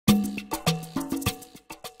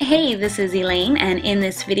Hey, this is Elaine, and in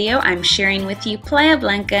this video I'm sharing with you Playa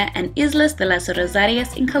Blanca and Islas del Rosario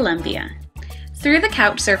in Colombia. Through the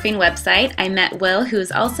couchsurfing website, I met Will, who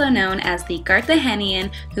is also known as the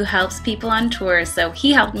Cartagenian who helps people on tours, so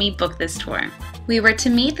he helped me book this tour. We were to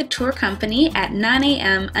meet the tour company at 9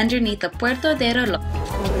 a.m. underneath the Puerto de Rolo.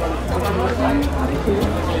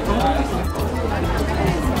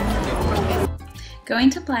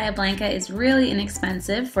 Going to Playa Blanca is really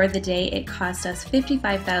inexpensive. For the day, it cost us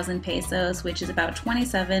 55,000 pesos, which is about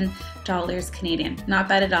 $27 Canadian. Not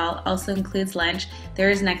bad at all. Also includes lunch. There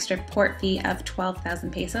is an extra port fee of 12,000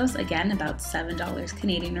 pesos. Again, about $7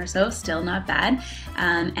 Canadian or so. Still not bad.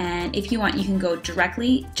 And if you want, you can go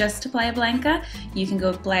directly just to Playa Blanca. You can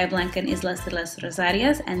go to Playa Blanca and Islas del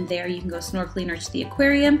Rosario, and there you can go snorkeling or to the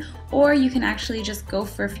aquarium, or you can actually just go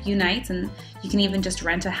for a few nights, and you can even just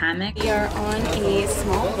rent a hammock. We are on a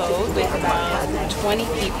small boat with about 20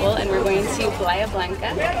 people, and we're going to Playa Blanca.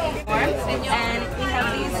 And we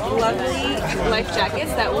have these lovely life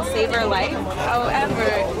jackets that will save our life. However,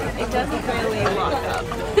 it doesn't really lock up.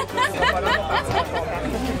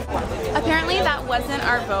 Apparently that wasn't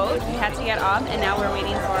our boat. We had to get off, and now we're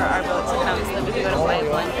waiting for our boat to come so that we can go to Playa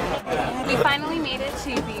Blanca. We finally made it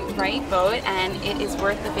to the right boat, and it is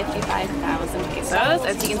worth the 55,000 pesos.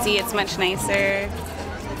 As you can see, it's much nicer.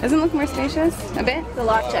 Doesn't it look more spacious? A bit? The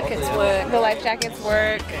life jackets work. The life jackets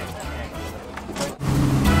work.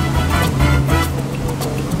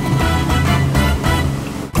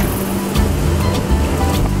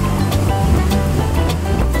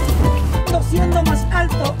 Siendo más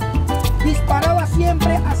alto, disparaba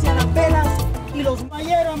siempre hacia las velas y los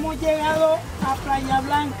mayeros. Hemos llegado a Playa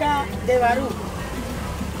Blanca de Barú.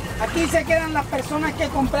 Aquí se quedan las personas que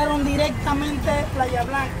compraron directamente Playa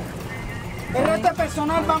Blanca. El resto de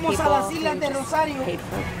personal vamos a las Islas del Rosario,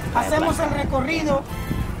 hacemos el recorrido.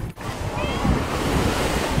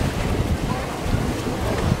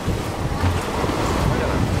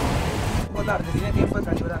 Tiene tiempo de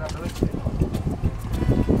calibrar, aproveche.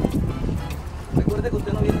 Recuerde que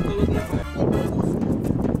usted no viene todos los días.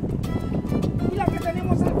 Y la que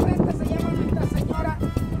tenemos al frente se llama Nuestra Señora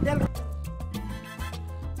del Rosario.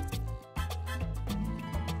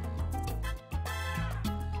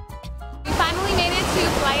 We finally made it to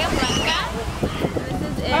Playa Blanca. This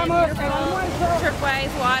is it. Beautiful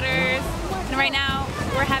turquoise waters. And right now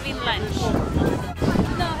we're having lunch.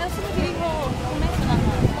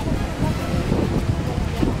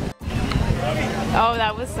 Oh,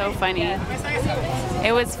 that was so funny.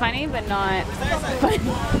 It was funny, but not funny.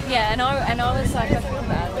 Yeah, and all this like I feel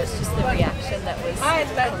bad was just the reaction that was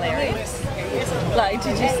hilarious. Like,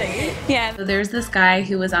 did you see it? Yeah. So there's this guy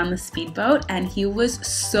who was on the speedboat, and he was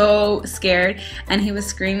so scared, and he was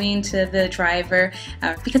screaming to the driver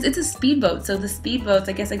because it's a speedboat. So the speedboats,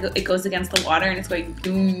 I guess it goes against the water, and it's going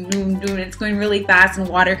doom, doom, doom, and it's going really fast, and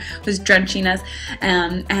water was drenching us.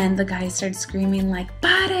 And the guy started screaming like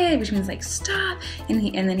 "Pare," which means like stop. And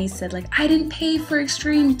then he said like, I didn't pay for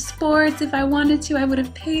extreme sports. If I wanted to, I would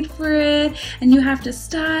have paid for it, and you have to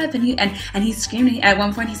stop. And he's screaming. At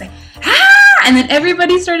one point he's like, ah! And then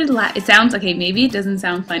everybody started laughing. It sounds, okay, maybe it doesn't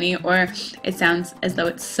sound funny, or it sounds as though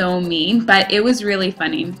it's so mean, but it was really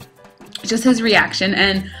funny. Just his reaction.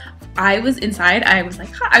 And I was inside, I was like,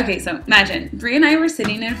 huh. Okay, so imagine, Brie and I were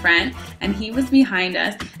sitting in front, and he was behind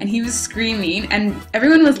us, and he was screaming, and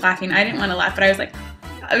everyone was laughing. I didn't want to laugh, but I was like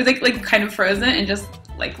kind of frozen and just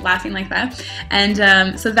like laughing like that.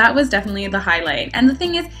 And so that was definitely the highlight. And the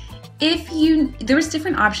thing is, there was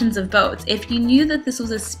different options of boats. If you knew that this was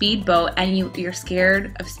a speedboat and you're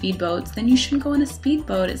scared of speedboats, then you shouldn't go on a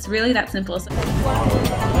speedboat. It's really that simple. So, this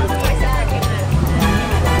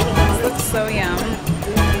looks so yum.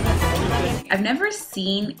 I've never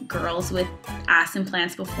seen girls with ass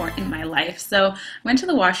implants before in my life. So I went to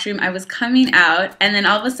the washroom, I was coming out, and then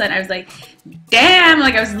all of a sudden I was like, damn,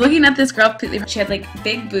 like I was looking at this girl, she had like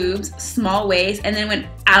big boobs, small waist, and then went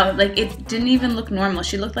out. Like it didn't even look normal.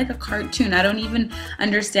 She looked like a cartoon. I don't even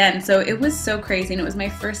understand. So it was so crazy, and it was my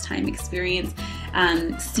first time experience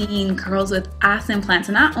seeing girls with ass implants.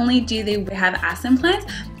 And not only do they have ass implants,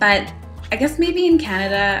 but I guess maybe in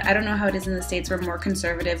Canada, I don't know how it is in the States, we're more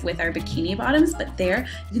conservative with our bikini bottoms, but there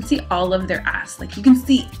you can see all of their ass. Like you can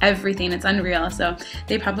see everything. It's unreal. So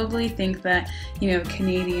they probably think that, you know,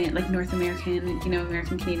 Canadian, like North American, you know,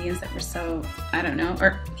 American Canadians, that we're so, I don't know,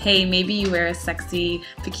 or hey, maybe you wear a sexy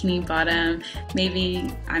bikini bottom. Maybe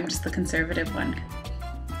I'm just the conservative one.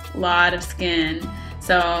 A lot of skin.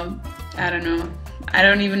 So I don't know. I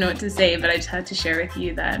don't even know what to say, but I just had to share with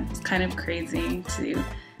you that it's kind of crazy to.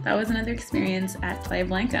 That was another experience at Playa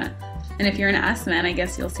Blanca. And if you're an ass man, I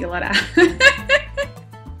guess you'll see a lot of ass.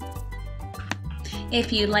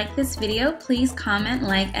 If you like this video, please comment,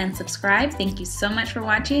 like, and subscribe. Thank you so much for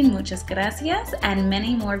watching. Muchas gracias, and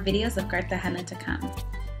many more videos of Cartagena to come.